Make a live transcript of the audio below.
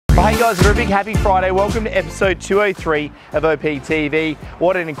Hey guys, a very big happy Friday. Welcome to episode 203 of Optv.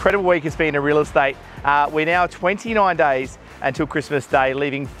 What an incredible week it's been in real estate. We're now 29 days until Christmas Day,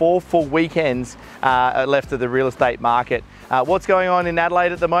 leaving 4 full weekends left of the real estate market. What's going on in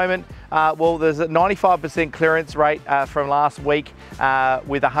Adelaide at the moment? Well, there's a 95% clearance rate from last week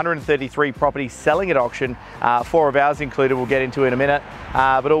with 133 properties selling at auction, 4 of ours included, we'll get into in a minute,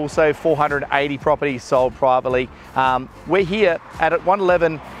 but also 480 properties sold privately. We're here at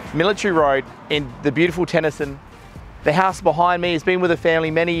 111 Military Road in the beautiful Tennyson. The house behind me has been with the family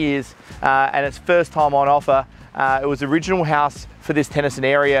many years and it's first time on offer. It was the original house for this Tennyson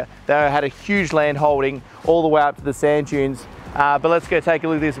area. They had a huge land holding all the way up to the sand dunes. But let's go take a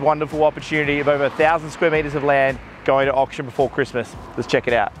look at this wonderful opportunity of over 1,000 square metres of land going to auction before Christmas. Let's check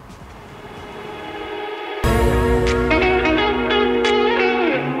it out.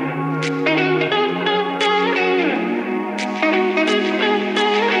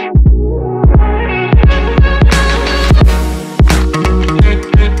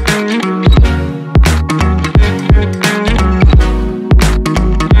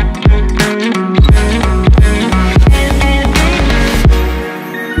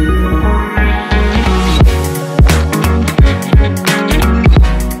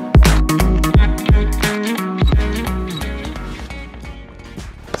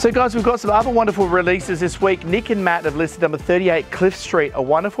 So guys, we've got some other wonderful releases this week. Nick and Matt have listed number 38 Cliff Street, a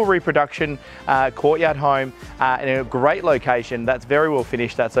wonderful reproduction courtyard home in a great location. That's very well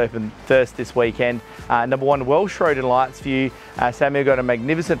finished. That's open first this weekend. Number 1 Welsh Road in Lightsview. Samuel got a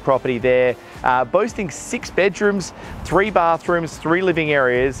magnificent property there, boasting 6 bedrooms, 3 bathrooms, 3 living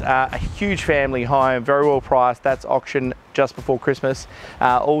areas, a huge family home, very well priced. That's auction just before Christmas.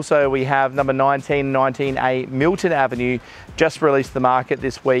 Also, we have number 19A Milton Avenue, just released to the market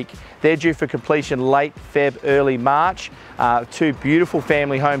this week. They're due for completion late Feb, early March. 2 beautiful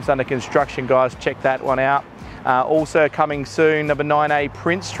family homes under construction, guys. Check that one out. Also coming soon, number 9A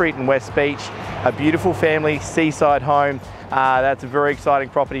Prince Street in West Beach, a beautiful family seaside home. That's a very exciting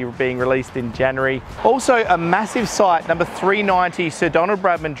property being released in January. Also a massive site, number 390 Sir Donald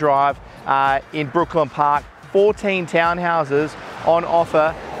Bradman Drive in Brooklyn Park. 14 townhouses on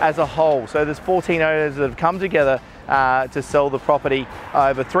offer as a whole. So there's 14 owners that have come together to sell the property.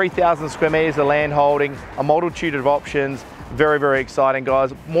 Over 3,000 square metres of land holding, a multitude of options. Very, very exciting,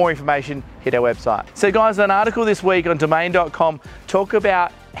 guys. More information, hit our website. So guys, an article this week on domain.com talk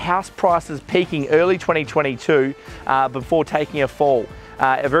about house prices peaking early 2022 before taking a fall.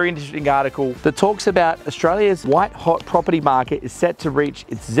 A very interesting article that talks about Australia's white hot property market is set to reach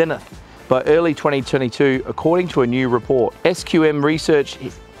its zenith by early 2022, according to a new report. SQM Research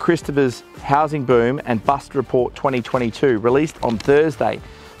Christopher's Housing Boom and Bust Report 2022, released on Thursday,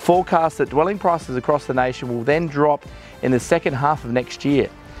 forecasts that dwelling prices across the nation will then drop in the second half of next year.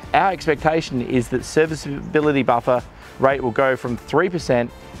 Our expectation is that serviceability buffer rate will go from 3%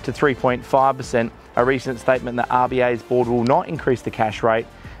 to 3.5%, a recent statement that RBA's board will not increase the cash rate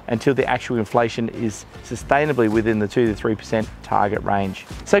until the actual inflation is sustainably within the 2 to 3% target range.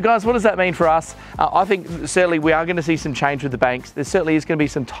 So guys, what does that mean for us? I think certainly we are going to see some change with the banks. There certainly is going to be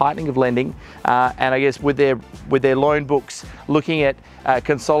some tightening of lending, and I guess with their loan books, looking at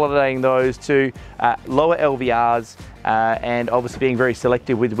consolidating those to lower LVRs, and obviously being very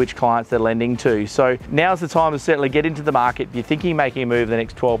selective with which clients they're lending to. So now's the time to certainly get into the market. If you're thinking of making a move in the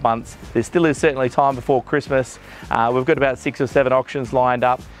next 12 months, there still is certainly time before Christmas. We've got about 6 or 7 auctions lined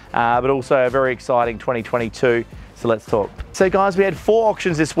up, but also a very exciting 2022. So let's talk. So guys, we had 4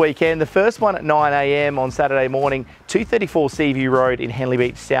 auctions this weekend. The first one at 9 AM on Saturday morning, 234 Seaview Road in Henley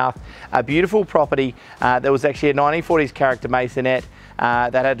Beach South. A beautiful property that was actually a 1940s character masonette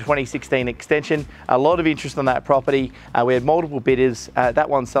that had a 2016 extension. A lot of interest on that property. We had multiple bidders. That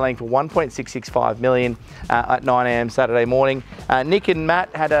one's selling for $1.665 million at 9 AM Saturday morning. Nick and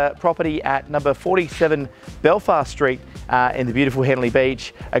Matt had a property at number 47 Belfast Street in the beautiful Henley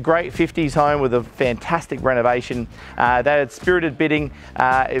Beach. A great 50s home with a fantastic renovation. They had spirited bidding.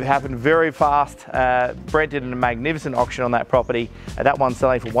 It happened very fast. Brent did a magnificent auction on that property. That one's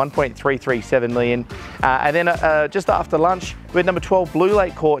selling for $1.337 million. And then just after lunch, we had number 12 Blue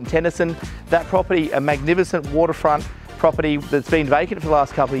Lake Court in Tennyson. That property, a magnificent waterfront property that's been vacant for the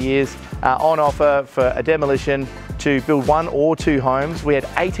last couple of years, on offer for a demolition to build 1 or 2 homes. We had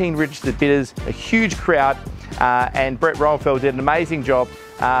 18 registered bidders, a huge crowd, and Brett Roenfeld did an amazing job.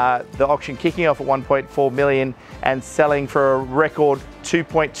 The auction kicking off at $1.4 million and selling for a record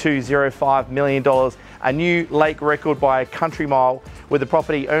 $2.205 million, a new lake record by a country mile, with the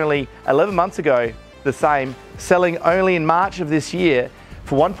property only 11 months ago the same, selling only in March of this year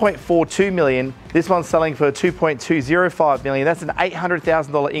for $1.42 million. This one's selling for $2.205 million. That's an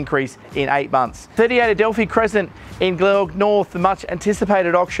 $800,000 increase in 8 months. 38 Adelphi Crescent in Glenelg North, the much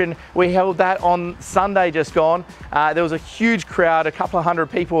anticipated auction. We held that on Sunday just gone. There was a huge crowd, a couple of hundred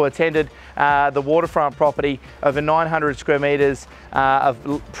people attended the waterfront property, over 900 square metres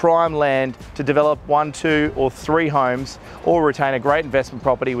of prime land to develop 1, 2 or 3 homes, or retain a great investment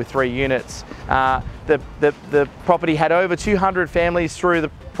property with 3 units. The property had over 200 families through the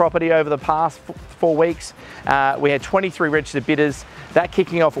property over the past 4 weeks. We had 23 registered bidders, that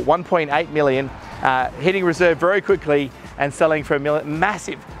kicking off at $1.8 million, hitting reserve very quickly and selling for a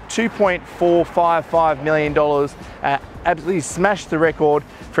massive $2.455 million. Absolutely smashed the record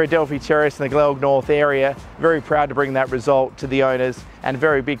for Adelphi Terrace in the Glenelg North area. Very proud to bring that result to the owners, and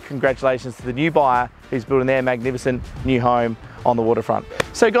very big congratulations to the new buyer who's building their magnificent new home on the waterfront.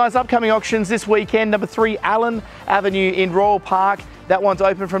 So guys, upcoming auctions this weekend: number 3 Allen Avenue in Royal Park. That one's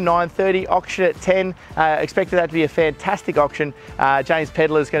open from 9:30, auction at 10. Expected that to be a fantastic auction. James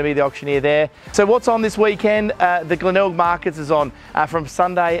Pedler is going to be the auctioneer there. So what's on this weekend? The Glenelg Markets is on from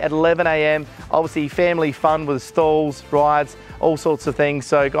Sunday at 11 a.m. Obviously family fun with stalls, rides, all sorts of things.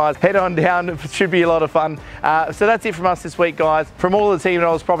 So guys, head on down, it should be a lot of fun. So that's it from us this week, guys. From all of the team at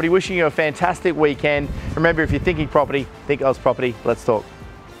Oz Property, wishing you a fantastic weekend. Remember, if you're thinking property, think Oz Property. Let's talk.